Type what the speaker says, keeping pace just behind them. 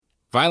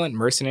violent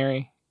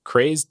mercenary,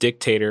 crazed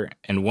dictator,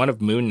 and one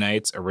of Moon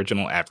Knight's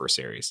original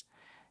adversaries.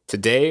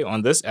 Today,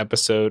 on this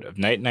episode of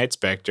Night Night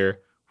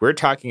Spectre, we're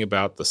talking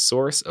about the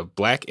source of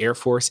Black Air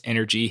Force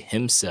energy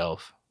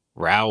himself,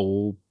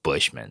 Raoul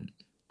Bushman.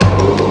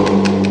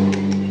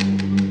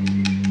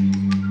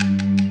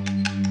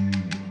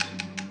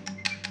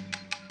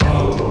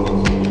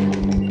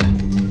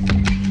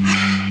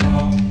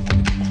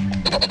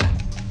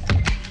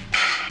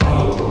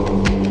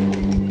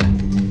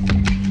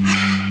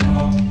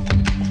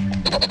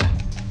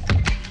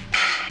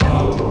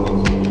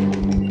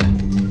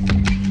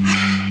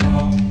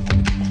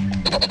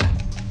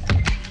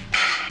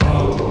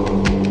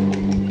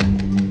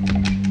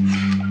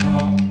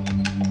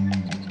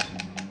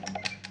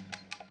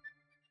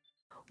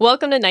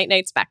 Welcome to Night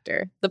Night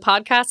Spectre, the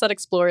podcast that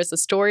explores the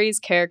stories,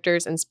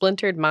 characters, and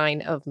splintered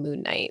mind of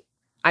Moon Knight.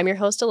 I'm your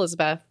host,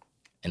 Elizabeth.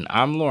 And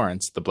I'm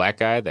Lawrence, the black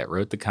guy that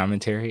wrote the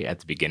commentary at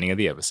the beginning of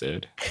the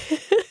episode.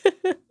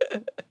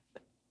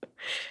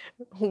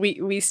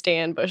 We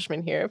stand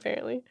Bushman here,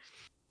 apparently.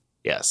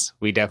 Yes,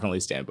 we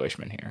definitely stand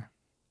Bushman here.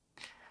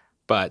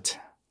 But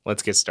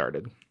let's get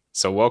started.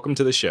 So welcome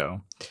to the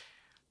show.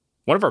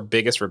 One of our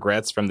biggest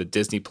regrets from the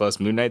Disney Plus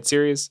Moon Knight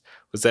series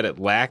was that it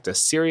lacked a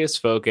serious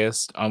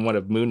focus on one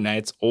of Moon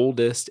Knight's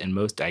oldest and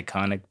most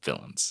iconic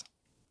villains.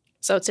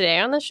 So today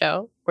on the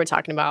show, we're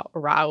talking about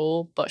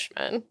Raoul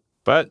Bushman.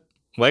 But,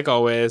 like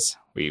always,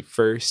 we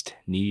first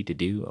need to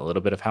do a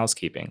little bit of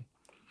housekeeping.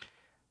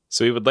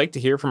 So we would like to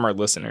hear from our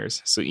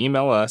listeners, so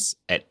email us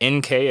at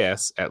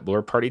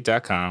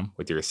nks@loreparty.com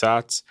with your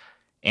thoughts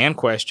and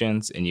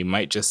questions, and you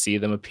might just see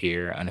them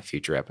appear on a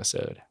future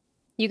episode.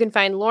 You can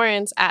find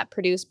Lawrence at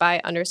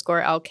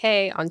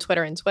producedby_LK on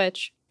Twitter and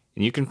Twitch.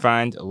 And you can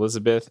find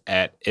Elizabeth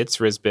at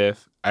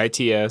itsrizbiff,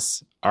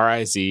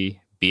 ITSRIZBIF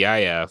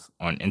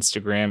on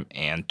Instagram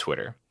and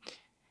Twitter.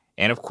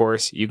 And of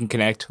course, you can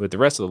connect with the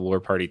rest of the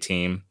Lore Party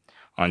team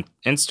on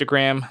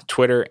Instagram,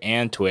 Twitter,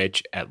 and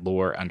Twitch at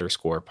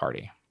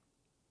lore_party.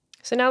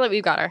 So now that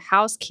we've got our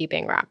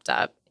housekeeping wrapped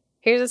up,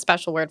 here's a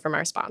special word from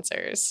our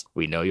sponsors.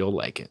 We know you'll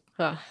like it.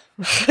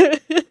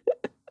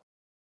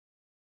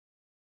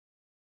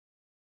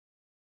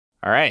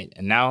 All right,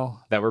 and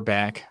now that we're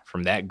back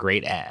from that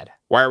great ad,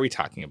 why are we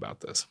talking about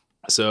this?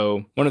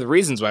 So one of the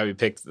reasons why we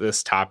picked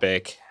this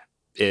topic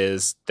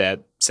is that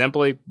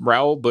simply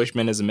Raoul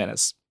Bushman is a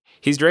menace.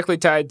 He's directly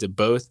tied to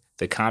both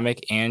the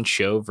comic and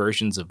show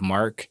versions of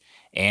Mark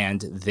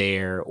and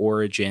their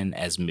origin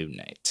as Moon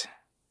Knight.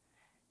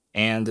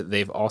 And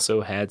they've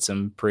also had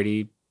some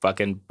pretty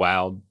fucking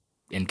wild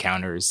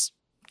encounters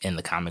in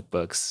the comic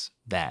books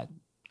that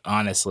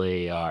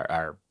honestly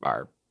are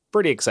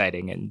pretty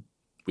exciting, and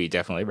we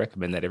definitely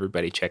recommend that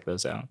everybody check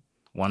those out.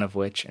 One of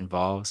which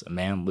involves a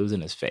man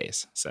losing his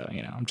face. So,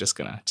 I'm just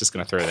gonna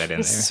throw that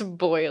in there.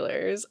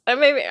 Spoilers.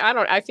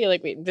 I feel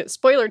like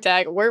spoiler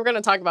tag, we're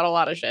gonna talk about a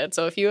lot of shit.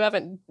 So if you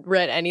haven't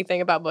read anything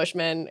about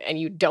Bushman and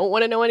you don't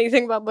want to know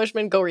anything about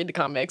Bushman, go read the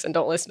comics and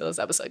don't listen to this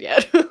episode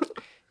yet.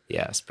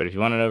 Yes, but if you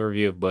want an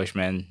overview of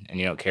Bushman and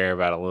you don't care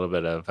about a little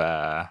bit of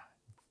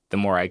the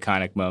more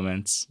iconic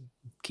moments,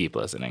 keep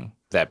listening.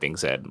 That being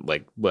said,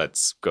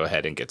 let's go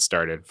ahead and get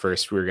started.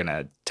 First, we're going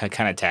to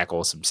kind of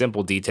tackle some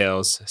simple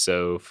details.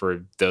 So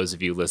for those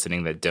of you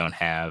listening that don't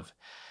have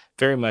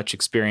very much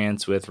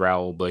experience with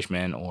Raoul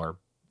Bushman or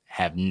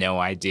have no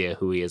idea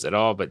who he is at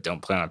all, but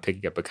don't plan on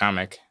picking up a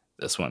comic,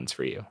 this one's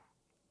for you.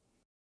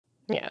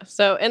 Yeah.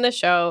 So in the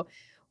show,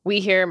 we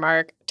hear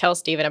Mark tell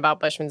Steven about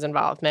Bushman's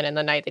involvement in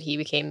the night that he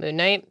became Moon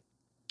Knight.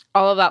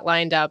 All of that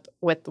lined up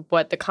with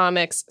what the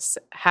comics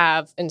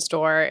have in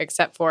store,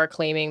 except for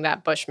claiming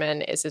that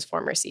Bushman is his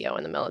former CO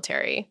in the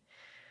military.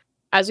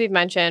 As we've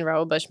mentioned,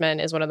 Raoul Bushman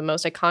is one of the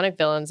most iconic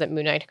villains that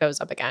Moon Knight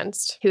goes up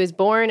against. He was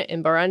born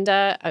in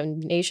Burundi, a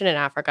nation in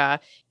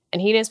Africa,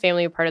 and he and his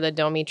family were part of the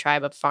Domi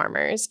tribe of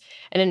farmers.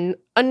 And in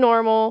a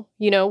normal,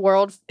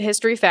 world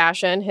history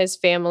fashion, his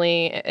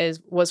family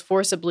was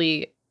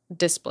forcibly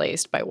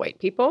displaced by white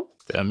people.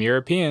 Them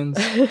Europeans.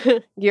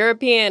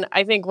 European,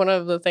 I think one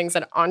of the things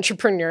that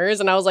entrepreneurs,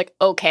 and I was like,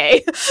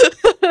 okay.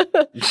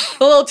 A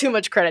little too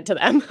much credit to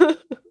them.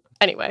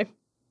 Anyway,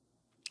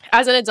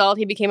 as an adult,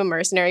 he became a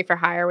mercenary for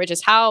hire, which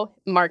is how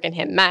Mark and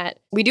him met.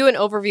 We do an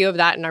overview of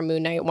that in our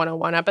Moon Knight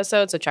 101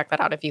 episode, so check that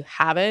out if you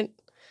haven't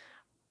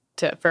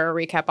for a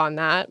recap on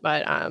that.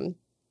 But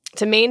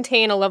to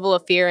maintain a level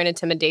of fear and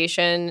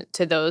intimidation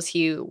to those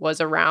he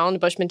was around,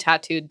 Bushman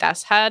tattooed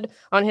Death's Head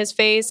on his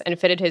face and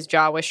fitted his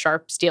jaw with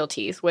sharp steel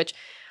teeth, which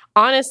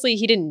honestly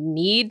he didn't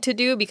need to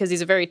do because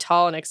he's a very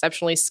tall and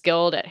exceptionally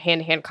skilled at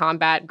hand-to-hand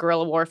combat,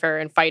 guerrilla warfare,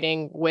 and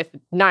fighting with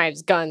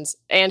knives, guns,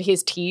 and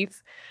his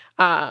teeth.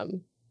 But,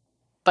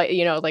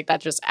 that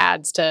just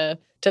adds to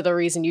the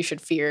reason you should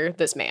fear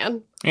this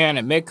man. Yeah, and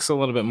it makes a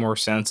little bit more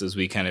sense as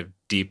we kind of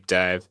deep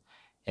dive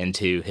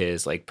into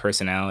his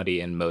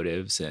personality and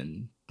motives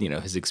and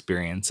his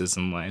experiences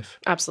in life.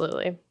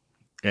 Absolutely.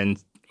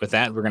 And with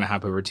that, we're going to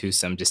hop over to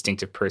some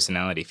distinctive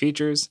personality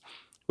features,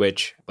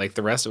 which, like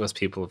the rest of us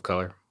people of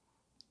color,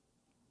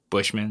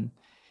 Bushman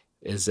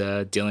is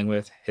dealing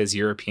with his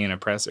European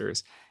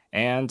oppressors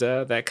and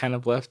that kind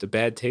of left a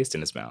bad taste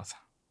in his mouth.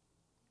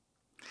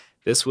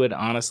 This would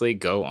honestly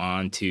go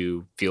on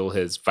to fuel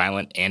his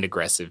violent and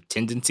aggressive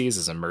tendencies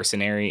as a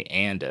mercenary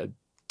and a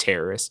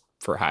terrorist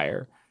for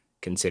hire,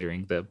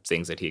 considering the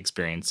things that he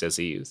experienced as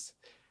a youth.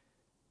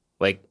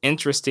 Like,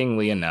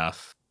 interestingly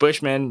enough,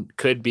 Bushman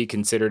could be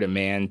considered a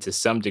man to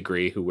some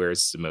degree who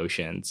wears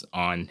emotions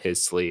on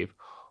his sleeve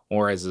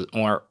or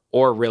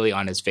really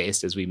on his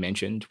face, as we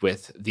mentioned,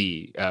 with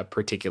the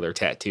particular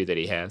tattoo that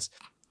he has.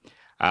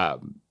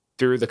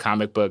 Through the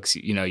comic books,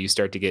 you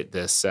start to get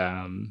this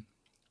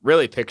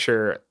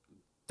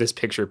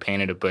picture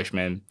painted of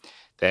Bushman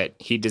that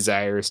he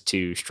desires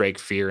to strike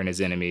fear in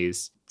his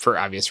enemies for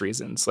obvious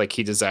reasons. Like,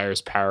 he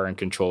desires power and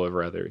control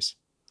over others.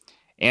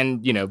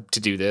 And, to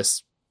do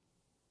this,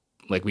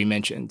 like we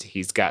mentioned,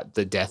 he's got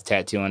the death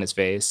tattoo on his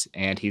face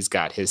and he's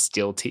got his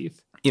steel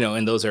teeth,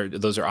 and those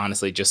are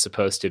honestly just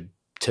supposed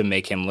to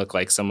make him look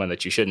like someone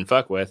that you shouldn't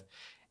fuck with.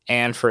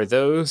 And for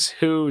those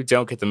who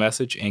don't get the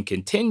message and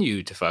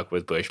continue to fuck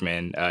with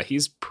Bushman,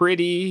 he's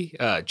pretty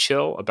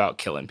chill about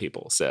killing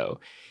people. So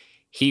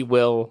he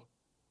will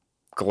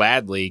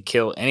gladly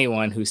kill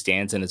anyone who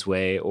stands in his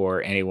way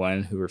or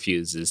anyone who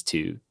refuses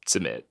to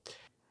submit.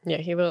 Yeah,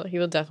 he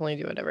will definitely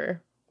do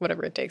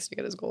whatever it takes to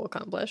get his goal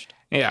accomplished.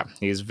 Yeah,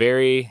 he's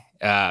very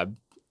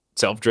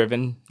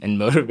self-driven and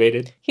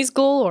motivated. He's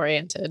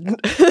goal-oriented.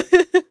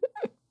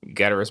 You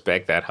got to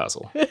respect that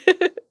hustle.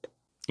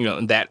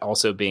 That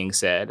also being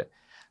said,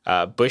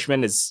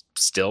 Bushman is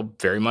still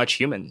very much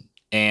human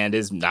and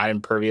is not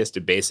impervious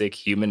to basic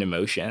human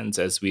emotions,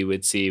 as we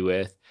would see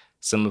with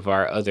some of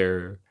our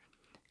other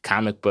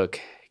comic book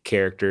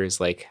characters,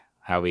 like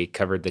how we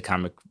covered the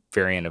comic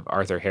variant of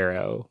Arthur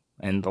Harrow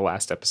in the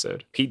last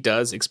episode. He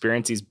does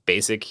experience these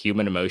basic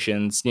human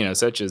emotions,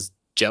 such as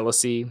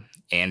jealousy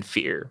and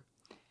fear.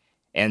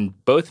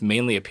 And both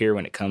mainly appear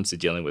when it comes to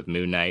dealing with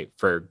Moon Knight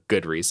for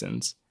good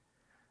reasons.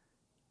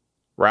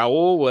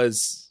 Raoul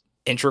was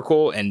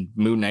integral in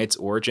Moon Knight's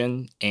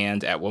origin,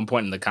 and at one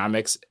point in the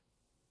comics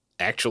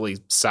actually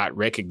sought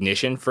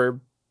recognition for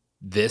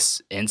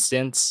this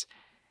instance.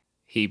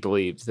 He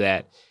believed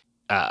that,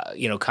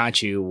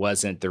 Khonshu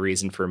wasn't the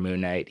reason for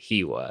Moon Knight,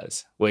 he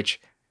was, which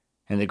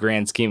in the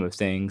grand scheme of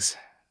things,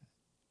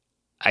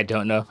 I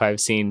don't know if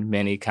I've seen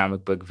many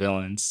comic book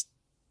villains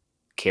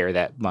care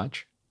that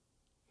much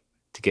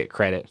to get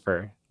credit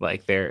for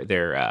like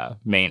their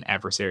main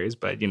adversaries,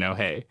 but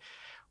hey,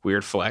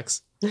 weird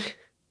flex.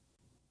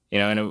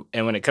 And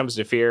when it comes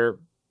to fear,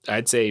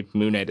 I'd say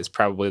Moon Knight is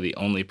probably the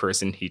only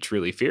person he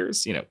truly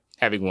fears,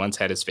 having once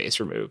had his face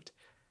removed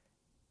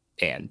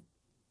and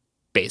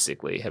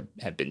basically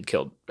have been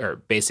killed, or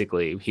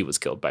basically he was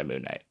killed by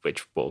Moon Knight,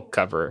 which we'll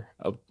cover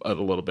a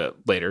little bit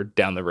later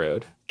down the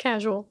road.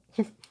 Casual.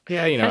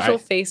 Yeah, casual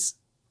face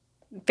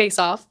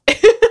off.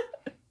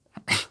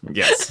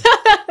 Yes.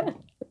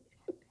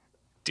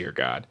 Dear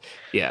God.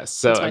 Yeah.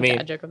 So that's my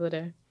dad joke of the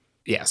day.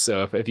 Yeah.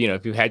 So if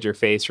you had your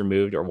face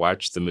removed or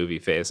watched the movie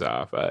Face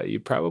Off,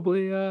 you'd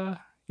probably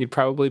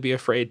be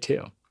afraid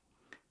too.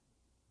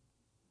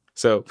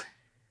 So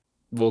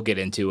we'll get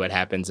into what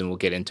happens, and we'll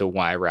get into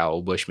why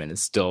Raoul Bushman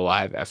is still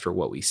alive after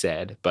what we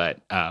said. But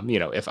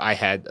if I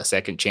had a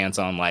second chance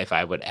on life,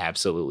 I would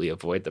absolutely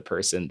avoid the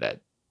person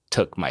that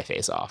took my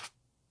face off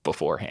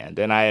beforehand,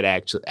 and I'd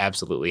actually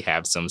absolutely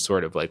have some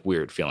sort of like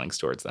weird feelings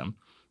towards them.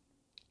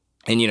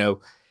 And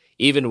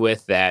even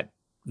with that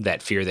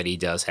fear that he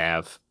does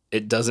have,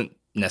 it doesn't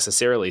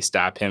necessarily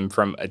stop him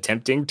from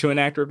attempting to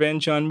enact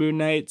revenge on Moon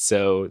Knight.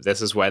 So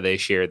this is why they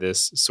share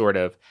this sort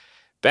of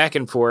back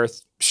and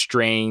forth,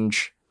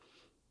 strange,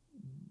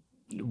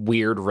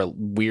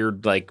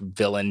 weird like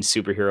villain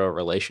superhero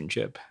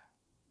relationship.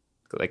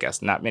 Because I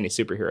guess not many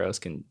superheroes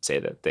can say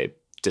that they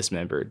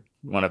dismembered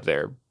one of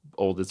their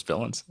oldest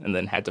villains and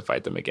then had to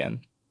fight them again.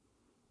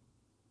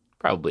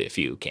 Probably a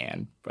few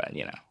can, but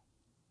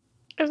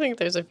I think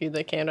there's a few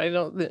that can. I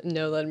don't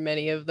know that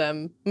many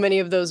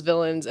of those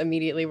villains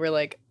immediately were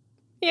like,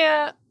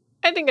 yeah,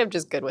 I think I'm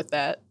just good with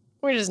that.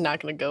 We're just not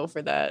going to go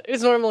for that.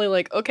 It's normally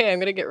like, okay, I'm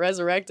going to get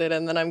resurrected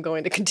and then I'm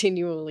going to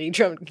continually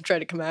try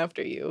to come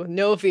after you.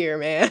 No fear,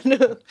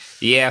 man.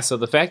 Yeah, so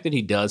the fact that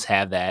he does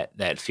have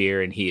that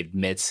fear and he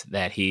admits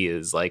that he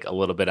is like a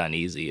little bit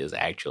uneasy is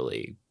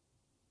actually,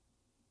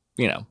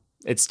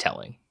 it's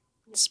telling.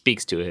 It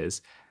speaks to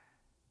his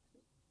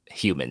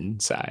human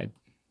side.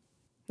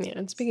 Yeah,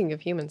 and speaking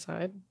of human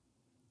side,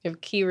 you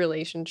have key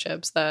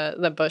relationships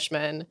that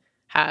Bushman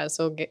has.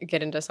 So we'll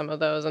get into some of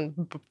those,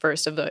 and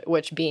first of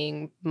which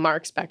being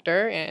Mark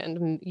Spector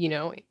and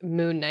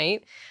Moon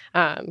Knight,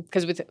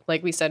 because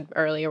like we said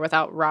earlier,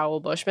 without Raoul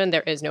Bushman,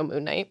 there is no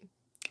Moon Knight,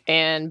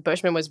 and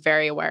Bushman was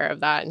very aware of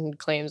that and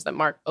claims that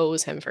Mark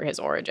owes him for his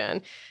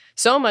origin.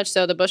 So much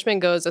so that Bushman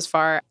goes as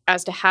far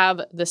as to have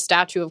the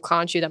statue of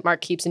Khonshu that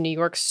Mark keeps in New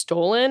York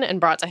stolen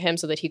and brought to him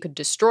so that he could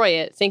destroy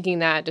it, thinking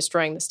that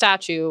destroying the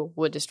statue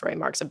would destroy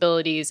Mark's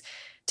abilities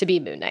to be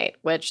Moon Knight,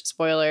 which,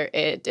 spoiler,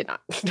 it did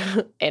not.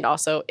 And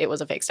also, it was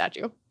a fake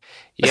statue.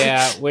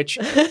 Yeah, which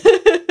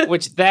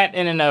that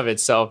in and of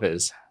itself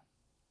is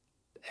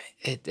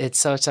it's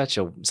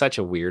such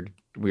a weird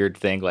weird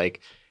thing.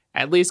 Like,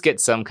 at least get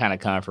some kind of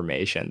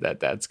confirmation that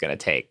that's going to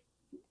take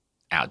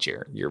out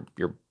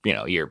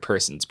your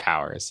person's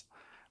powers.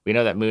 We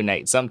know that Moon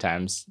Knight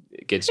sometimes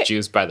gets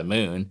juiced by the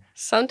moon.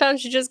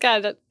 Sometimes you just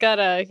gotta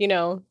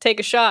take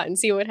a shot and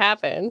see what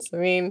happens. I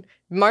mean,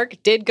 Mark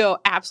did go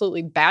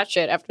absolutely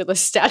batshit after the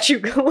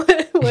statue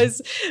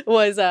was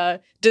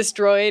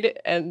destroyed,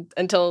 and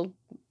until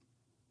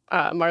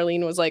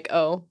Marlene was like,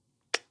 "Oh,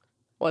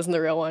 wasn't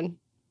the real one.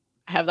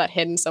 I have that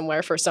hidden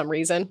somewhere for some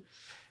reason."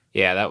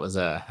 Yeah, that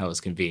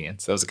was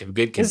convenience. That was a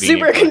good convenience.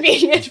 Super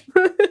convenient.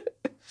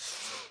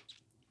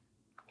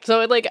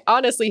 So,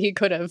 honestly, he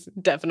could have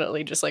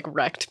definitely just,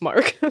 wrecked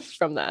Mark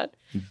from that.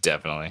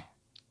 Definitely.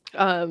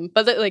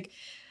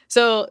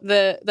 So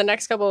the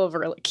next couple of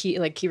key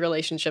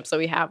relationships that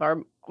we have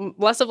are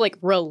less of,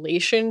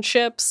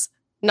 relationships.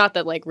 Not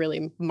that,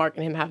 really, Mark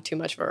and him have too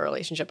much of a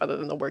relationship other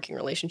than the working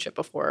relationship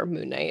before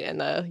Moon Knight and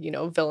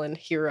the,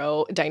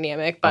 villain-hero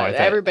dynamic. But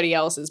everybody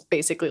else is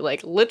basically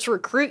let's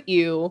recruit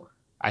you.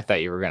 I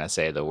thought you were going to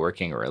say the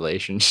working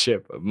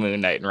relationship of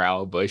Moon Knight and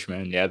Raoul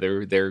Bushman. Yeah,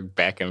 they're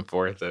back and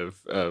forth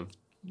of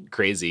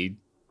crazy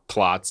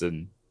plots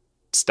and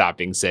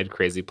stopping said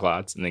crazy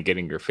plots and then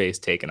getting your face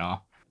taken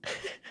off.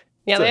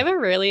 Yeah, they have a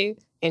really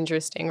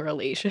interesting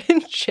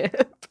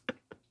relationship.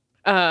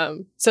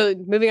 So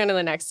moving on to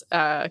the next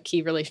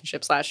key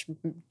relationship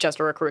 / just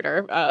a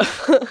recruiter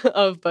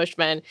of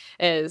Bushman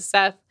is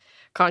Seth,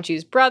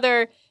 Khonshu's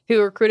brother, who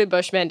recruited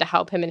Bushman to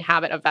help him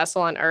inhabit a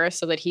vessel on Earth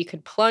so that he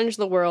could plunge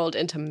the world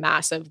into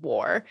massive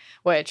war,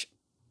 which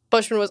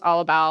Bushman was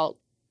all about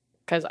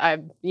because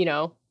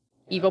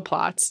evil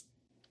plots.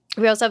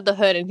 We also have the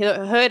Hood, and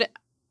the Hood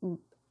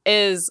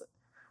is,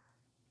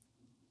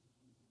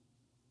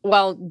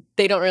 well,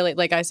 they don't really,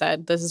 like I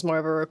said, this is more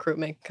of a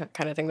recruitment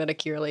kind of thing than a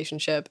key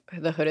relationship.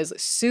 The Hood is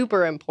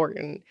super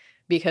important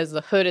because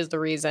the Hood is the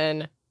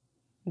reason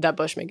that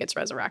Bushman gets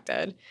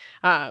resurrected.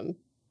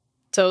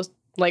 So,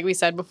 like we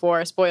said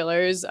before,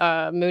 spoilers,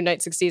 Moon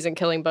Knight succeeds in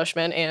killing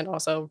Bushman and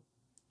also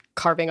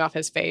carving off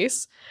his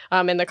face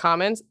in the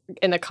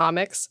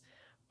comics.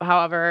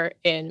 However,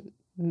 in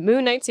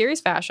Moon Knight series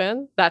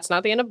fashion, that's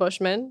not the end of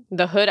Bushman.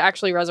 The Hood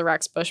actually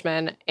resurrects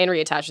Bushman and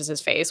reattaches his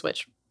face,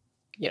 which,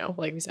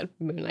 like we said,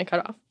 Moon Knight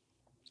cut off,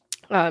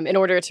 in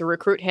order to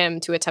recruit him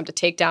to attempt to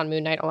take down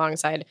Moon Knight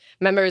alongside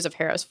members of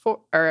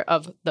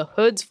of the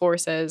Hood's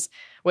forces,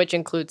 which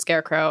include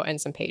Scarecrow and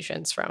some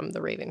patients from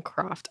the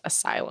Ravencroft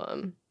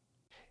Asylum.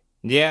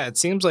 Yeah, it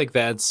seems like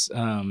that's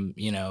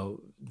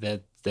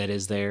that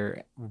is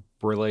their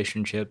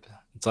relationship.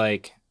 It's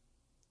like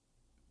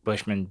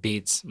Bushman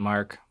beats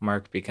Mark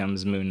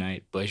becomes Moon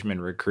Knight. Bushman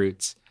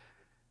recruits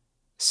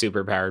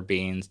superpowered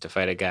beings to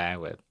fight a guy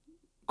with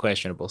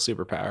questionable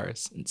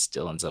superpowers and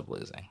still ends up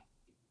losing.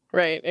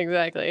 Right,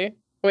 exactly.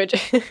 Which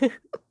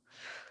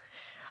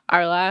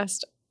our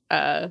last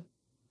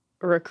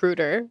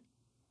recruiter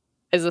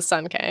is the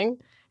Sun King.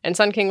 And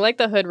Sun King, like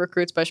the Hood,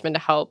 recruits Bushman to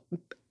help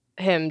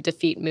him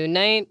defeat Moon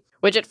Knight,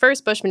 which at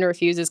first Bushman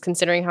refuses,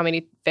 considering how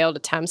many failed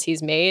attempts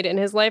he's made in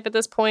his life at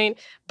this point.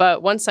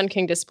 But once Sun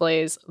King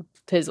displays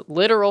his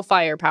literal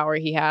firepower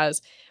he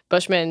has,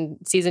 Bushman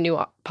sees a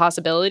new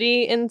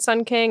possibility in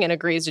Sun King and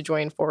agrees to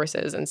join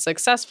forces. And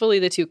successfully,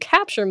 the two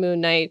capture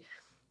Moon Knight.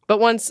 But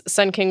once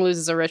Sun King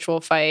loses a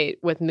ritual fight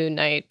with Moon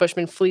Knight,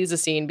 Bushman flees the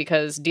scene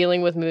because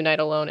dealing with Moon Knight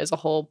alone is a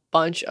whole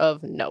bunch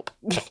of nope.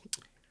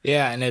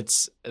 Yeah, and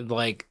it's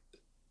like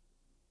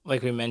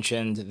we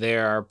mentioned,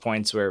 there are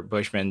points where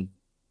Bushman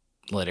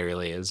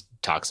literally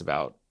talks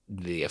about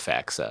the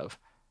effects of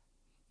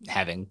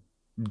having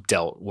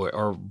dealt with,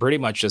 or pretty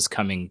much just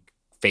coming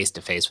face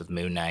to face with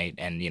Moon Knight,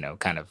 and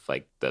kind of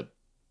like the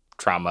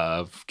trauma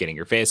of getting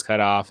your face cut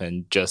off,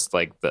 and just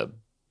like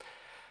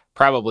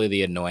probably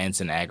the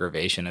annoyance and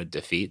aggravation of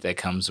defeat that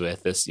comes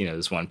with this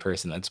this one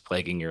person that's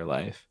plaguing your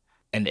life.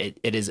 And it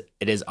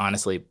is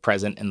honestly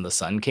present in the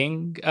Sun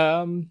King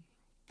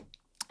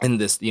in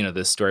this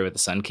this story with the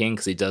Sun King,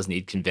 because he does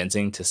need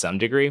convincing to some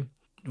degree,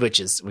 which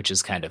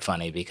is kind of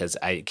funny because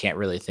I can't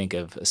really think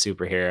of a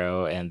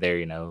superhero and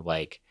their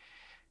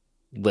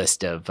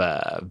list of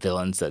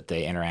villains that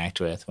they interact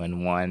with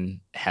when one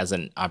has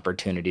an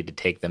opportunity to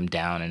take them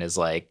down and is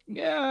like,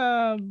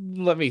 yeah,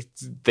 let me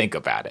think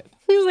about it.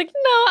 He's like,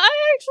 no, I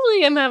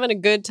actually am having a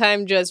good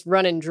time just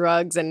running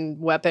drugs and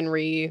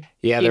weaponry.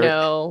 Yeah, I think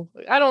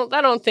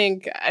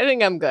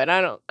I'm good. I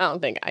don't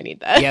think I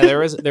need that. Yeah, there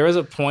was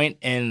a point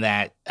in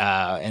that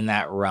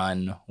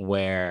run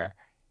where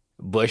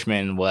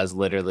Bushman was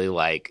literally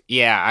like,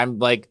 yeah, I'm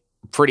like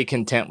pretty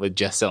content with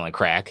just selling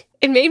crack.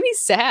 It made me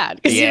sad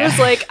because he was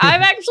like,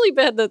 I've actually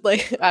been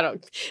I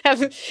don't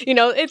have,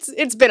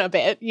 it's been a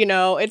bit,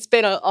 it's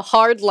been a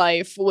hard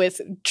life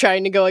with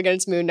trying to go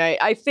against Moon Knight.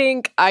 I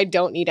think I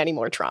don't need any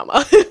more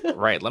trauma.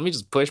 Right. Let me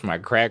just push my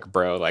crack,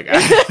 bro.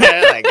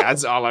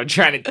 That's all I'm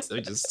trying to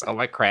do, just sell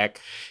my crack.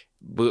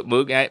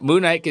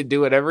 Moon Knight can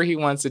do whatever he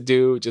wants to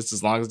do, just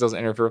as long as it doesn't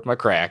interfere with my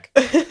crack.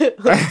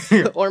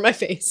 Or my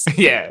face.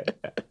 Yeah.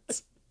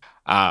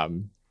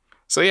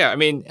 So yeah, I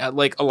mean, a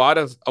lot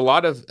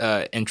of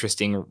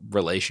interesting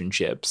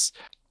relationships.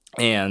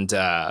 And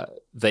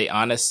they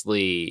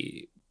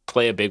honestly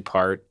play a big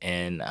part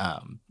in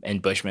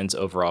Bushman's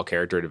overall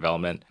character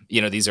development.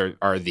 You know, these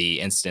are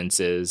the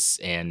instances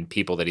and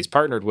people that he's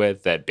partnered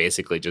with that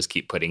basically just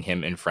keep putting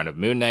him in front of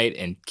Moon Knight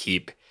and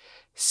keep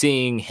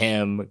seeing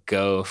him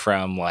go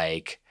from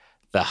like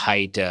the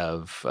height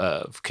of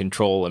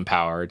control and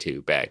power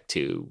to back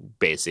to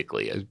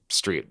basically a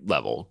street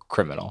level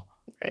criminal.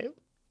 Right.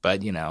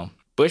 But, you know,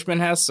 Bushman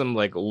has some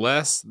like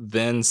less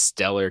than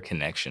stellar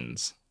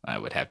connections, I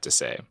would have to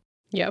say.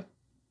 Yep.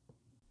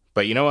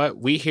 But you know what?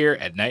 We here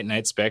at Night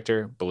Night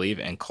Spectre believe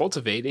in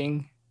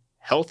cultivating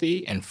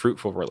healthy and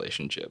fruitful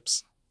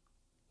relationships,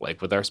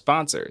 like with our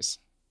sponsors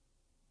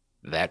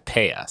that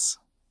pay us.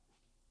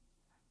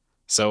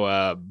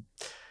 So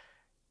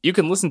you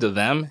can listen to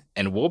them,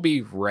 and we'll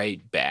be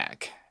right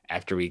back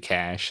after we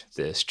cash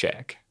this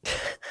check.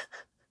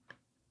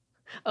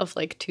 Of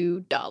like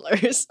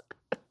 $2.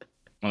 I'm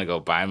going to go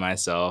buy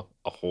myself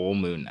a whole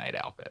Moon Knight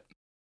outfit.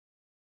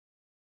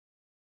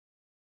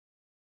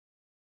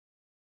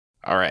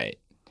 All right.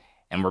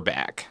 And we're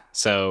back.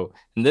 So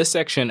in this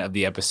section of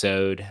the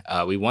episode,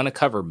 we want to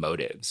cover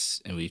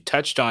motives. And we've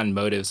touched on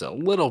motives a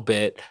little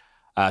bit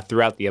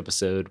throughout the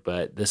episode,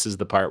 but this is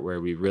the part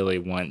where we really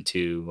want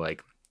to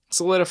like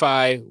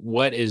solidify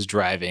what is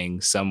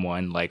driving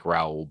someone like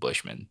Raoul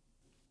Bushman.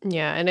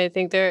 Yeah, and I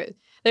think there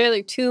are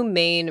like two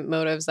main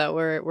motives that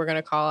we're going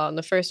to call out. And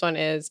the first one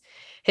is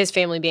his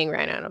family being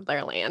ran out of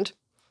their land.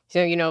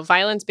 So, you know,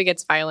 violence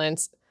begets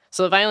violence.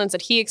 So the violence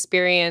that he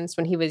experienced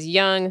when he was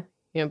young,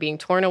 you know, being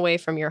torn away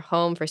from your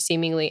home for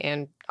seemingly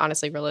and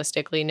honestly,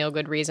 realistically, no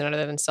good reason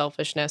other than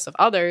selfishness of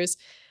others,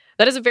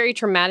 that is a very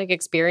traumatic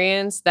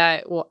experience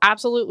that will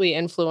absolutely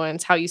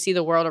influence how you see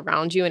the world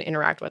around you and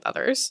interact with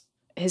others.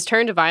 His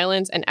turn to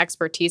violence and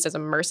expertise as a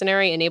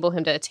mercenary enable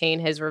him to attain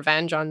his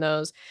revenge on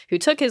those who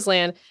took his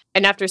land.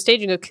 And after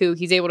staging a coup,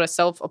 he's able to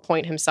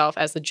self-appoint himself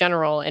as the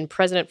general and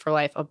president for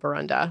life of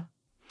Burundi.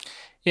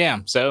 Yeah,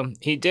 so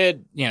he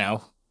did, you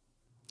know.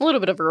 A little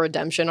bit of a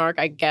redemption arc,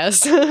 I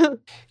guess.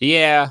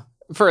 Yeah,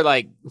 for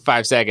like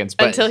 5 seconds.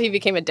 But until he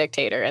became a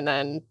dictator, and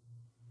then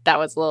that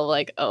was a little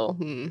like,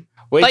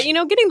 Which, but, you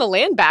know, getting the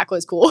land back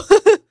was cool.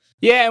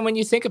 Yeah, and when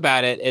you think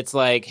about it, it's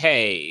like,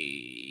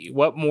 hey,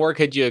 what more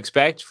could you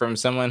expect from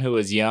someone who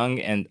was young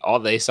and all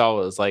they saw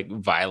was like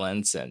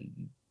violence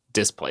and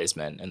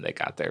displacement, and they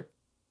got their,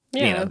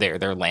 you know,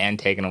 their land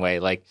taken away.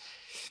 Like,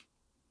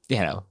 you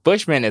know,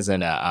 Bushman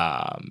isn't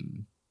a,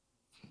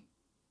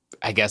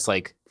 I guess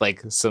like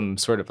some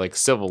sort of like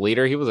civil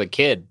leader. He was a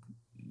kid.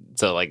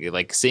 So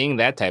like seeing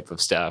that type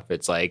of stuff,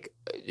 it's like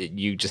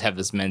you just have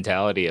this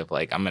mentality of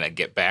like, I'm going to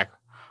get back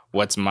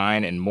what's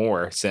mine and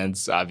more,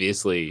 since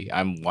obviously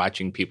I'm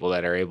watching people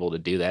that are able to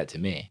do that to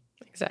me.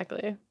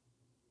 Exactly.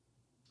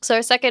 So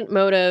our second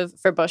motive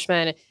for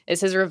Bushman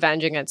is his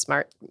revenge against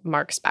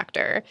Mark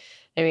Spector.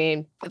 I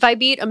mean, if I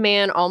beat a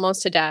man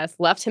almost to death,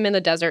 left him in the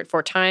desert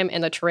for time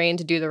and the terrain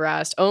to do the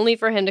rest, only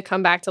for him to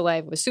come back to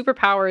life with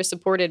superpowers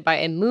supported by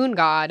a moon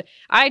god,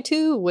 I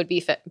too would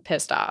be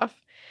pissed off.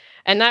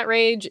 And that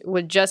rage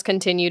would just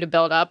continue to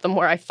build up the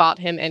more I fought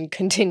him and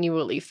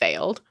continually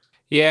failed.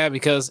 Yeah,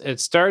 because it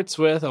starts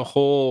with a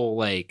whole,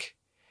 like,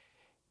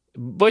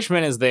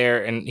 Bushman is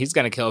there and he's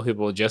going to kill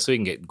people just so he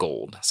can get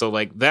gold. So,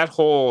 like, that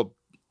whole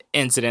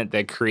incident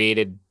that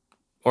created,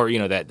 or, you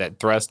know, that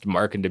thrust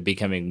Mark into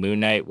becoming Moon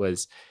Knight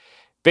was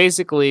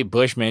basically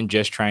Bushman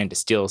just trying to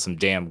steal some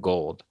damn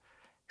gold.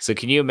 So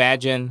can you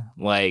imagine,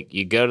 like,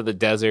 you go to the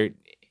desert,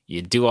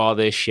 you do all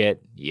this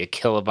shit, you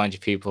kill a bunch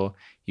of people,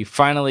 you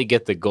finally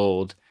get the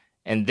gold,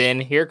 and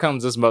then here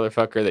comes this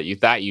motherfucker that you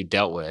thought you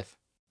dealt with.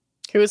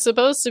 Who was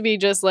supposed to be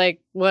just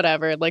like,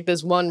 whatever, like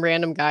this one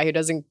random guy who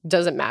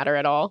doesn't matter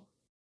at all.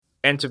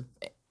 And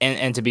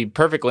to be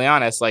perfectly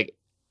honest, like,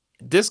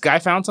 this guy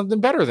found something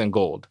better than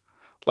gold.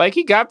 Like,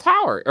 he got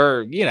power,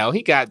 or, you know,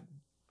 he got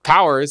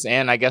powers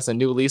and I guess a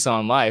new lease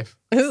on life.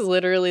 This is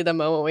literally the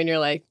moment when you're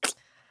like,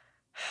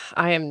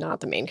 I am not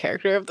the main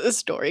character of this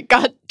story.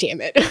 God damn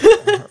it.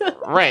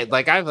 Right.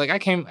 I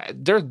came,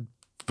 there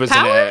was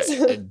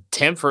an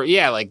attempt for,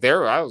 yeah, like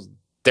there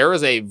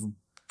was a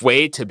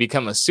way to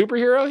become a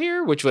superhero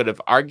here, which would have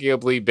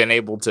arguably been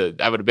able to,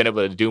 I would have been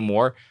able to do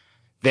more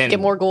than get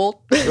more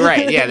gold.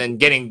 Right. Yeah.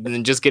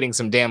 Than just getting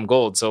some damn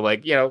gold. So,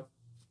 like, you know,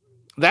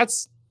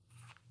 that's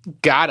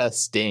gotta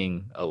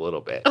sting a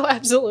little bit. Oh,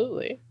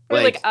 absolutely.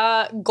 Like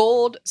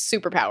gold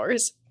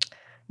superpowers.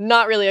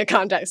 Not really a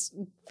context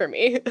for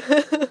me.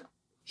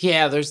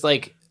 Yeah, there's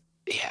like,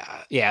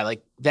 yeah,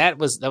 like that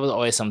was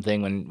always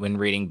something when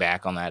reading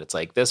back on that. It's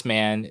like, this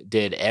man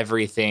did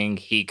everything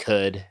he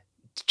could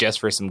just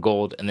for some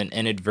gold, and then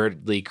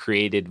inadvertently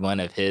created one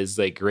of his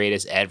like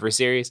greatest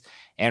adversaries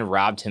and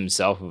robbed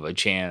himself of a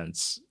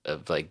chance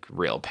of like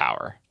real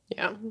power.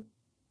 Yeah.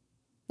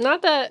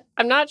 Not that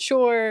I'm not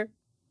sure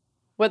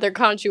whether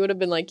Khonshu would have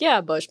been like,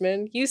 yeah,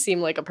 Bushman, you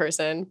seem like a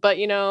person, but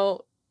you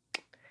know,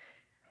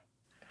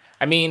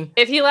 I mean,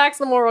 if he lacks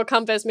the moral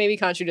compass, maybe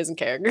Khonshu doesn't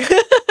care.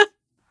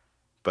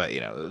 But,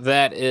 you know,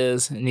 that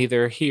is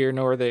neither here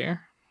nor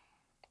there.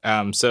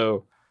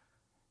 So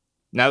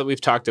now that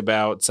we've talked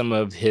about some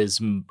of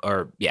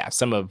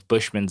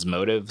Bushman's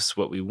motives,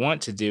 what we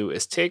want to do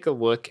is take a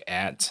look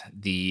at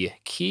the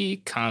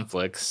key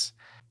conflicts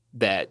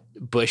that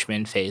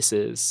Bushman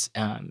faces,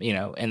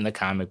 in the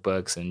comic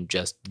books and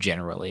just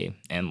generally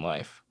in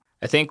life.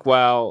 I think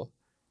while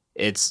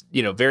it's,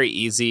 very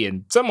easy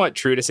and somewhat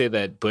true to say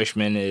that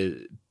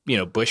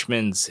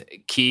Bushman's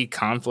key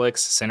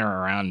conflicts center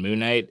around Moon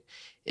Knight,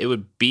 it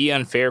would be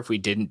unfair if we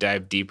didn't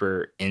dive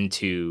deeper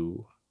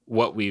into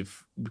what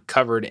we've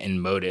covered in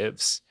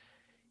motives.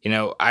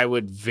 I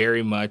would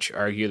very much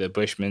argue that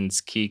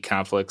Bushman's key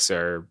conflicts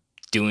are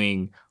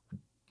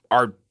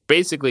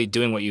basically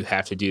doing what you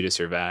have to do to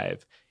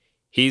survive.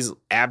 He's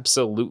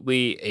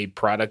absolutely a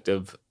product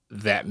of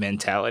that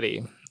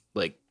mentality.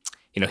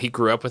 He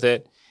grew up with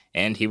it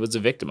and he was a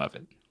victim of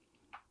it.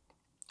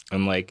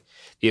 And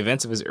the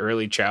events of his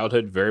early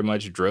childhood very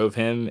much drove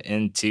him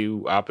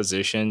into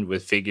opposition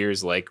with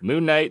figures like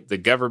Moon Knight, the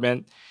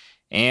government,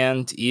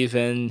 and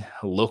even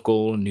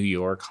local New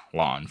York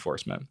law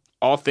enforcement.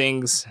 All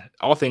things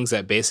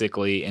that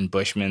basically, in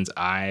Bushman's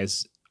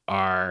eyes,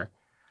 are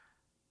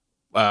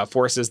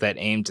forces that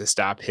aim to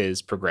stop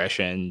his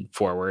progression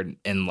forward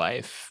in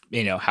life,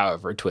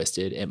 however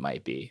twisted it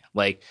might be.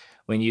 Like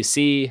when you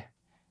see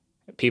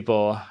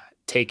people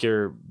take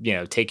your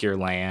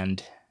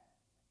land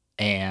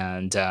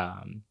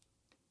and,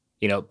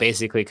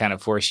 basically kind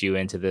of force you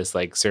into this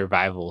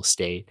survival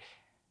state.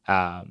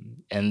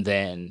 And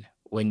then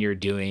when you're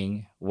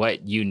doing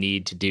what you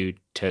need to do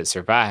to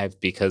survive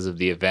because of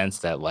the events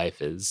that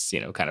life is,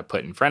 kind of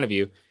put in front of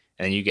you,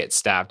 and then you get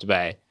stopped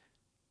by,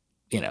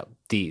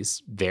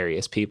 these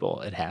various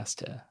people, it has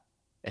to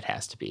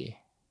be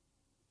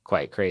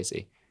quite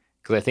crazy.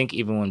 Because I think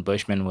even when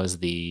Bushman was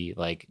the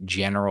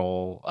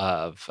general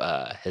of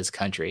his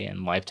country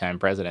and lifetime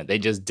president, they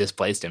just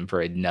displaced him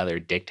for another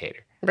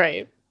dictator.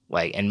 Right.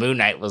 And Moon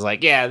Knight was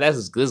yeah, this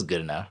is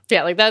good enough.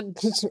 Yeah,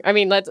 that. I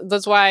mean,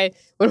 that's why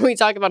when we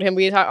talk about him,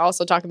 we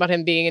also talk about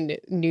him being in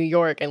New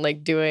York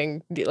and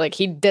doing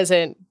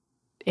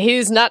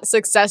he's not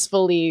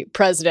successfully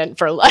president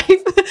for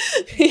life,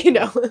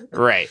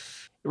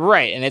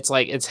 Right, and it's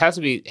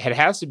it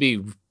has to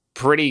be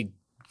pretty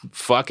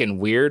fucking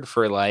weird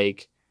for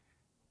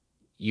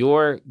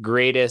your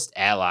greatest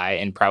ally,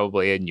 and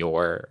probably in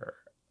your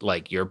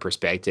your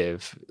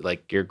perspective,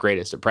 your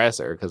greatest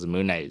oppressor, because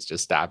Moon Knight is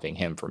just stopping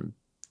him from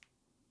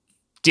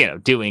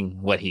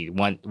doing what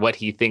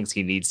he thinks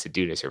he needs to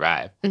do to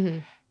survive. Mm-hmm.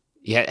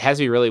 Yeah, it has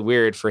to be really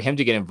weird for him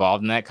to get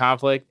involved in that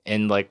conflict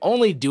and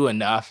only do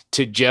enough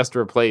to just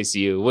replace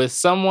you with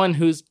someone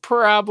who's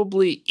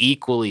probably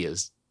equally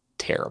as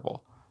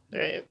terrible.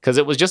 Right. Because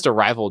it was just a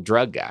rival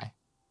drug guy.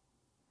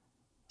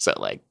 So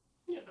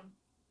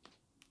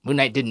Moon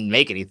Knight didn't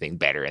make anything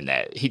better in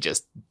that. He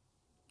just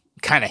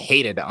kind of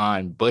hated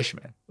on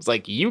Bushman. It's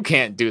you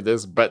can't do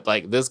this, but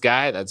this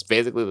guy that's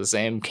basically the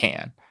same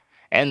can.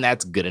 And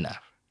that's good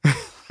enough.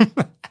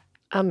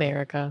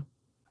 America.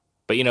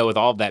 But, with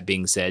all of that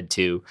being said,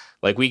 too,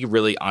 we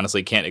really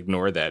honestly can't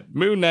ignore that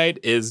Moon Knight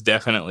is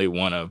definitely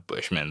one of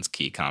Bushman's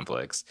key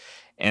conflicts.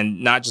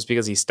 And not just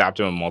because he stopped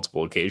him on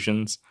multiple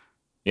occasions.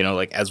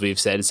 As we've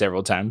said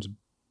several times,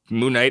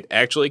 Moon Knight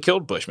actually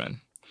killed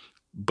Bushman.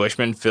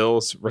 Bushman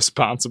feels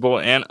responsible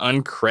and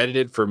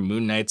uncredited for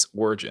Moon Knight's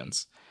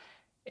origins.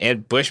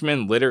 And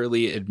Bushman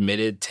literally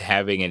admitted to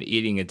having an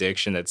eating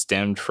addiction that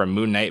stemmed from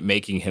Moon Knight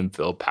making him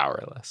feel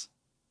powerless.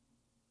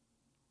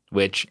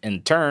 Which,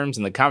 in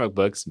the comic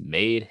books,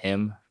 made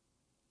him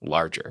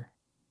larger.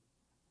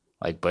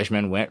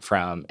 Bushman went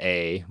from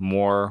a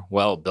more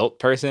well-built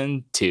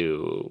person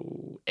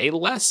to a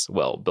less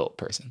well-built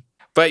person.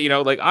 But,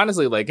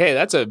 honestly, hey,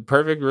 that's a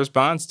perfect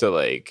response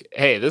to,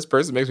 hey, this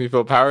person makes me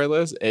feel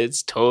powerless.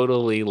 It's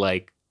totally,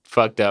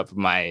 fucked up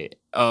my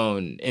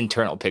own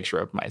internal picture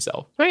of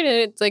myself. Right,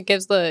 and it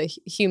gives the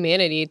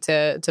humanity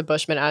to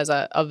Bushman as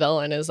a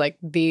villain is I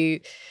feel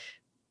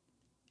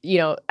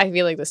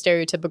the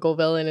stereotypical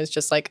villain is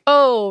just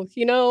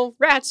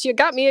rats, you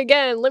got me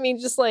again. Let me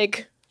just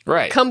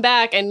come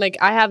back and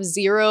I have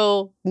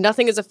zero,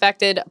 nothing is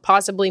affected,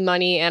 possibly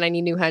money, and I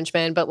need new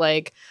henchmen, but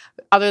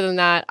other than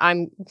that,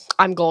 I'm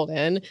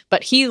golden.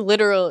 But he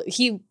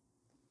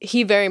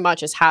very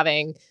much is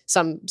having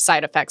some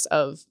side effects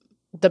of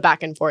the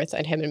back and forth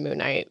that him and Moon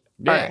Knight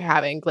are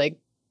having.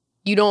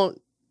 You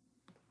don't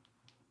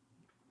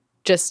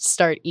just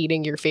start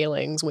eating your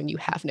feelings when you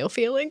have no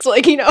feelings,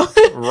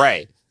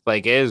 Right.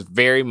 It's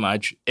very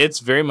much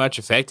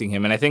affecting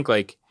him. And I think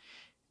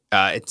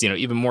it's,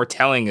 even more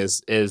telling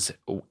is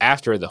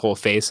after the whole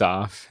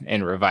face-off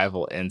and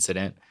revival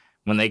incident,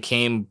 when they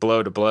came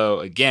blow to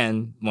blow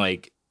again,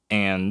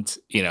 and,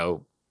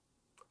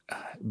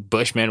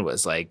 Bushman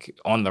was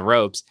on the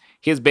ropes,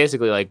 he was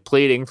basically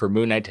pleading for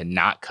Moon Knight to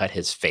not cut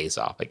his face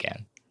off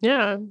again.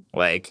 Yeah.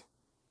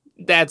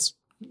 That's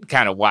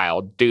kind of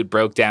wild. Dude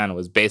broke down and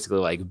was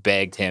basically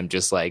begged him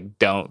just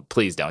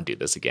please don't do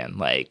this again.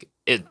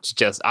 It's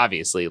just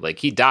obviously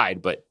he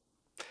died, but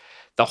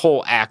the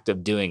whole act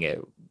of doing it,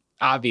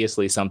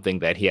 obviously something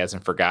that he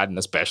hasn't forgotten,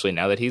 especially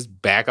now that he's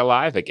back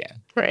alive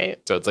again. Right.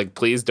 So it's like,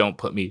 please don't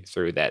put me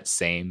through that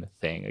same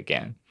thing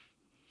again.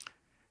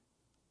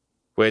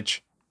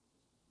 Which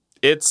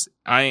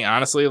I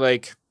honestly,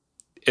 like,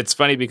 it's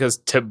funny because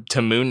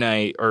to Moon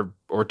Knight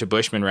or to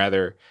Bushman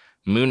rather,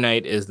 Moon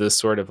Knight is this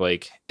sort of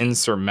like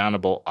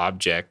insurmountable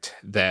object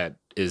that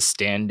is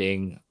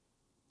standing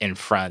in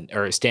front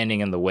or standing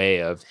in the way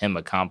of him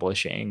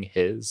accomplishing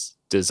his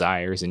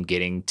desires and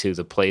getting to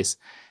the place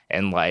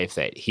in life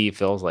that he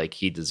feels like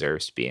he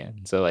deserves to be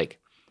in. So, like,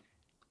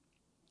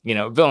 you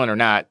know, villain or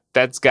not,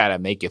 that's got to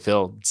make you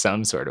feel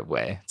some sort of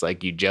way. It's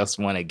like you just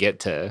want to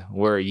get to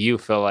where you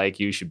feel like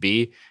you should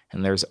be,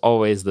 and there's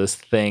always this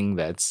thing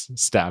that's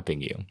stopping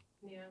you.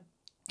 Yeah.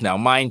 Now,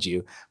 mind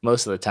you,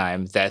 most of the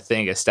time, that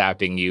thing is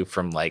stopping you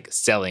from, like,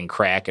 selling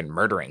crack and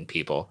murdering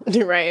people.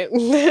 Right. So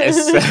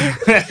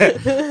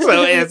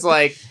it's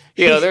like,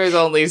 you know, there's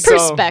only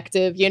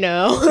perspective, you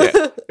know.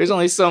 Yeah, there's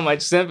only so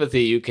much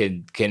sympathy you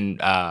can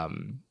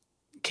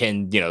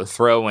you know,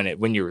 throw in it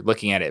when you're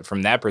looking at it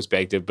from that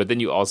perspective. But then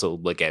you also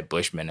look at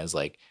Bushman as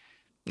like,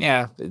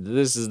 yeah,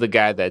 this is the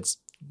guy that's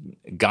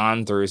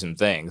gone through some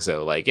things.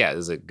 So, like, yeah,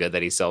 is it good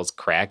that he sells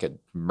crack and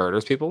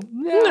murders people?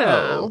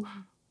 No.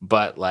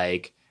 But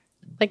like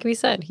we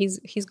said, he's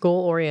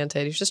goal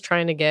oriented. He's just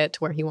trying to get to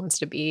where he wants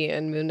to be,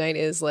 and Moon Knight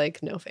is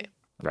like, no fam.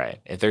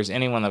 Right. If there's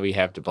anyone that we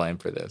have to blame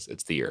for this,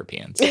 it's the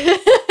Europeans.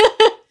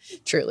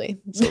 Truly.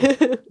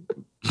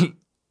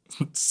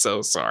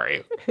 So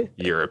sorry,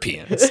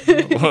 Europeans.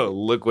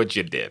 Look what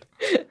you did.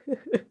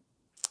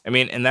 I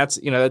mean, and that's,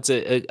 you know, that's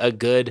a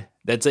good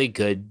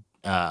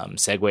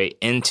segue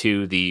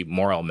into the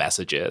moral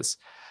messages,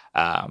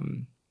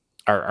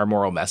 our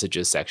moral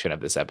messages section of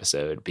this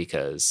episode,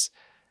 because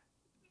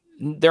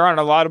there aren't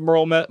a lot of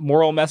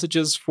moral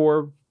messages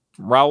for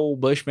Raoul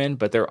Bushman,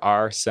 but there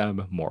are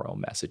some moral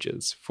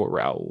messages for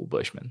Raoul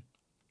Bushman.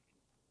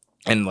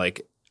 And,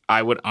 like,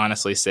 I would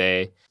honestly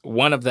say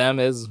one of them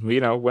is, you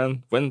know,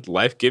 when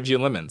life gives you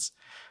lemons,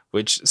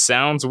 which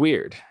sounds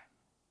weird,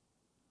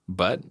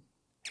 but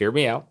hear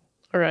me out.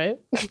 All right.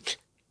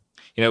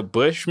 You know,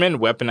 Bushman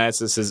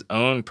weaponizes his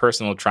own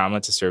personal trauma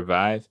to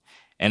survive,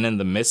 and in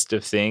the midst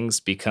of things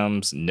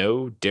becomes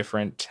no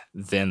different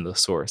than the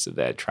source of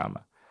that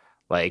trauma.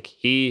 Like,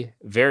 he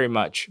very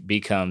much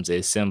becomes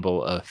a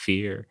symbol of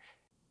fear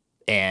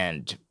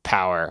and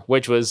power,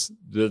 which was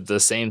the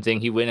same thing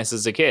he witnessed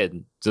as a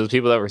kid. So the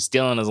people that were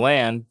stealing his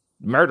land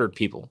murdered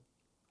people.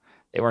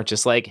 They weren't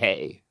just like,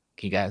 hey,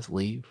 can you guys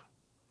leave?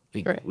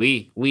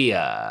 We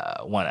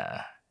want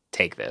to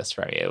take this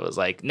from you. It was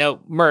like, no,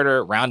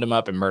 murder, round them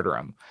up and murder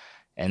them.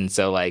 And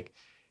so, like,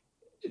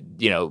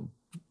 you know,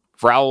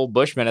 Raoul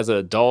Bushman as an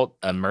adult,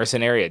 a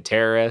mercenary, a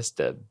terrorist,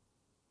 a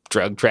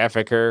drug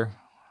trafficker,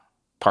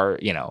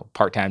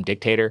 part-time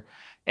dictator,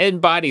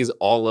 embodies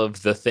all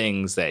of the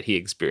things that he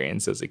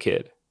experienced as a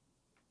kid.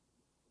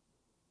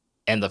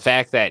 And the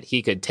fact that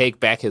he could take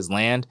back his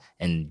land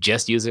and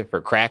just use it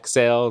for crack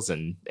sales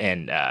and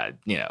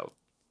you know,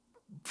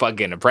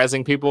 fucking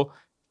oppressing people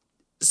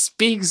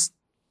speaks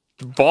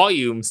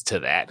volumes to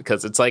that,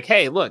 because it's like,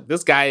 hey, look,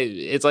 this guy,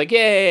 it's like,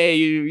 yay,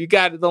 you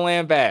got the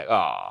land back.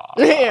 Oh,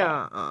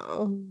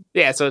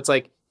 yeah. So it's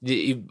like,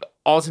 he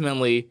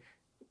ultimately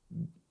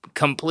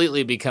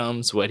completely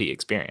becomes what he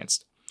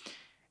experienced.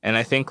 And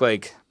I think,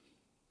 like,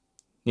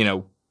 you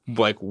know,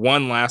 like,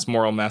 one last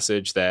moral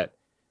message that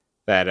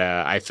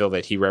I feel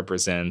that he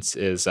represents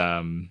is,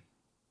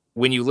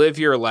 when you live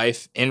your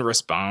life in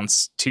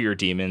response to your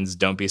demons,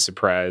 don't be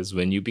surprised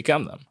when you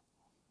become them.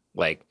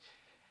 Like,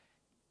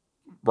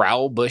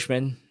 Raoul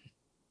Bushman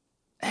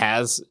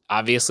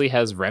obviously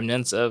has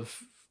remnants of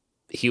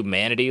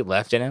humanity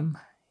left in him.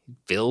 He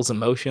feels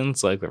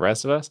emotions like the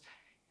rest of us.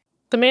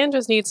 The man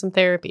just needs some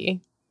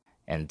therapy.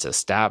 And to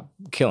stop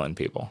killing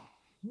people.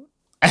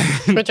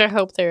 Which I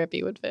hope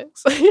therapy would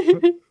fix. He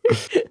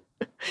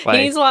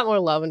needs a lot more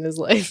love in his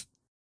life.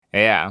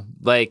 Yeah,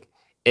 like,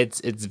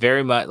 it's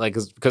very much like,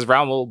 because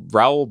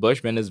Raoul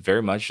Bushman is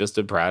very much just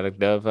a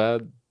product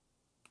of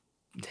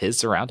his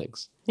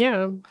surroundings.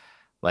 Yeah,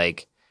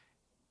 like,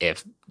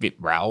 if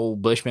Raoul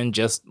Bushman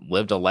just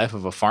lived a life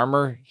of a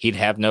farmer, he'd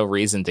have no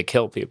reason to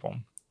kill people.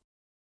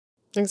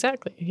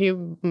 Exactly.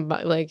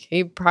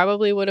 He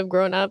probably would have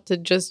grown up to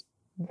just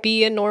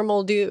be a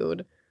normal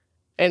dude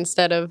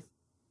instead of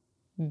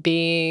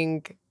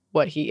being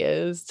what he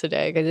is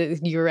today.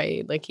 Because you're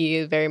right. Like,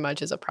 he very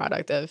much is a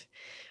product of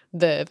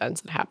the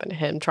events that happened to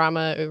him.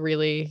 Trauma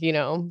really, you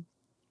know,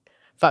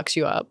 fucks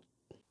you up.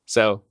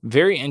 So,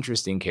 very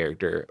interesting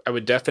character. I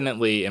would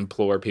definitely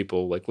implore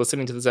people, like,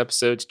 listening to this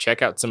episode to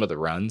check out some of the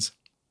runs.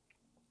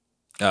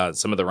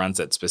 Some of the runs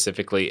that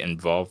specifically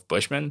involve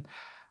Bushman.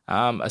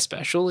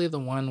 Especially the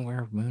one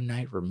where Moon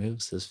Knight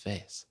removes his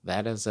face.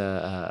 That is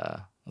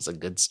a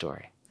good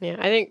story. Yeah,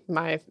 I think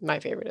my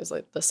favorite is,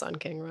 like, the Sun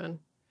King run.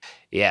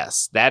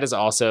 Yes, that is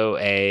also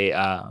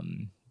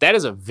that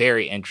is a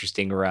very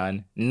interesting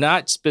run.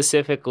 Not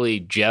specifically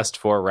just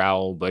for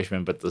Raoul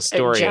Bushman, but the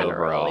story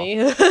overall.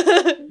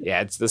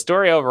 Yeah, it's the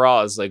story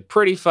overall is, like,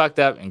 pretty fucked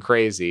up and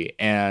crazy.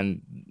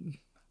 And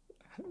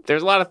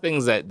there's a lot of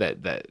things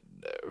that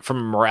from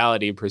a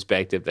morality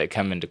perspective that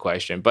come into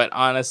question, but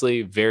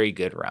honestly, very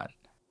good run.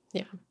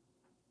 Yeah.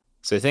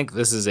 So I think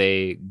this is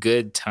a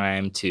good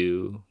time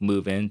to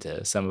move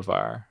into some of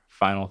our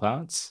final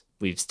thoughts.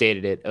 We've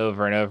stated it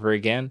over and over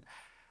again.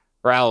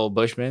 Raoul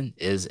Bushman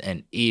is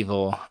an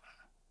evil,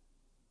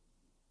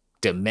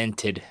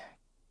 demented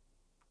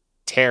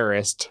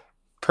terrorist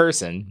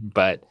person,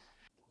 but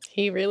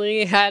he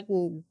really had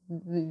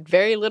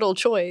very little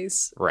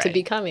choice to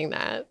becoming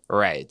that.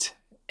 Right.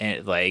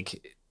 And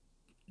like,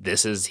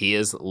 he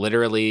is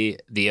literally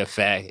the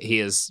effect. He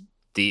is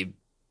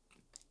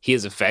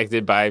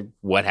affected by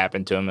what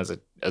happened to him as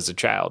a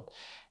child.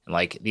 And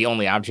like, the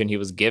only option he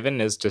was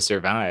given is to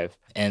survive.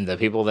 And the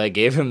people that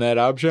gave him that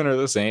option are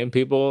the same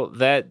people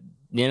that,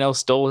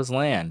 stole his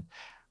land.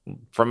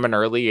 From an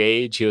early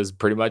age, he was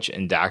pretty much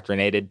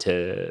indoctrinated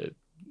to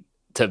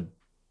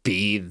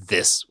be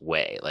this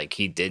way. Like,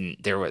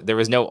 there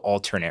was no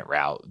alternate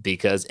route,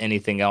 because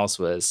anything else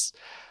was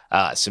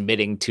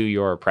submitting to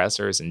your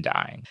oppressors and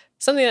dying.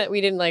 Something that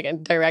we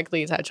didn't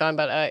directly touch on,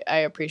 but I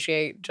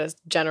appreciate just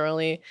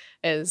generally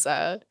is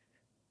the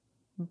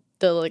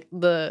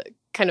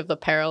kind of the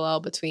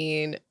parallel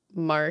between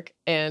Mark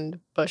and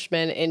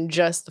Bushman in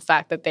just the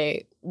fact that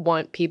they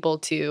want people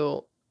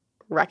to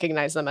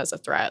recognize them as a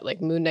threat.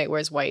 Like, Moon Knight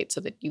wears white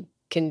so that you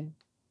can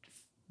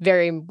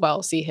very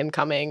well see him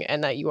coming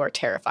and that you are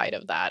terrified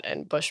of that.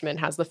 And Bushman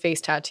has the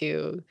face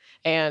tattoo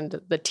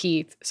and the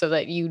teeth so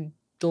that you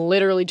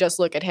literally just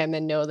look at him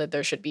and know that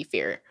there should be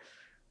fear.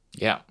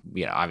 Yeah.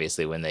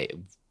 Obviously when they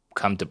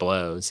come to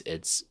blows,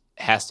 it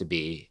has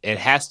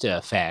to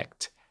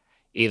affect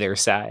either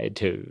side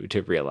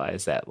to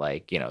realize that,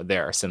 like,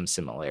 there are some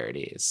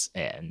similarities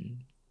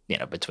and,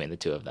 between the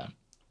two of them.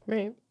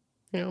 Right.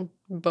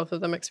 Both of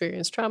them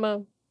experience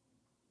trauma.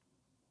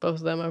 Both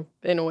of them are,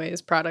 in a way,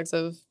 products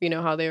of,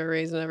 how they were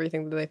raised and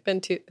everything that they've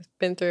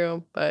been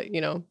through. But,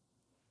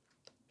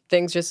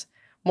 things just,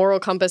 moral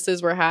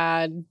compasses were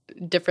had,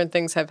 different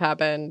things have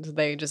happened.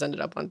 They just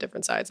ended up on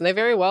different sides. And they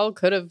very well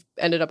could have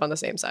ended up on the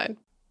same side.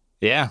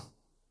 Yeah.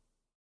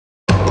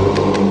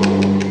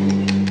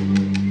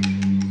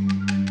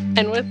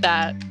 And with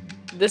that,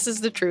 this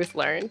is the truth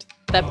learned.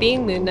 That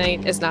being Moon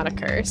Knight is not a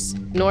curse,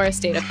 nor a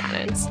state of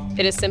penance.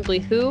 It is simply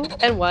who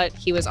and what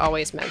he was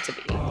always meant to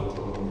be.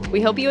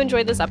 We hope you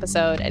enjoyed this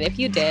episode, and if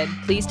you did,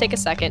 please take a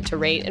second to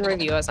rate and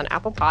review us on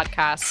Apple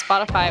Podcasts,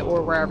 Spotify,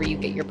 or wherever you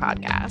get your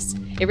podcasts.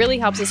 It really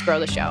helps us grow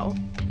the show.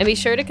 And be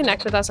sure to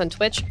connect with us on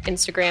Twitch,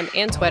 Instagram,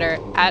 and Twitter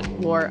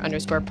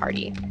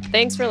 @lore_party.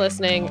 Thanks for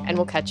listening, and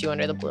we'll catch you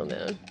under the blue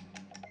moon.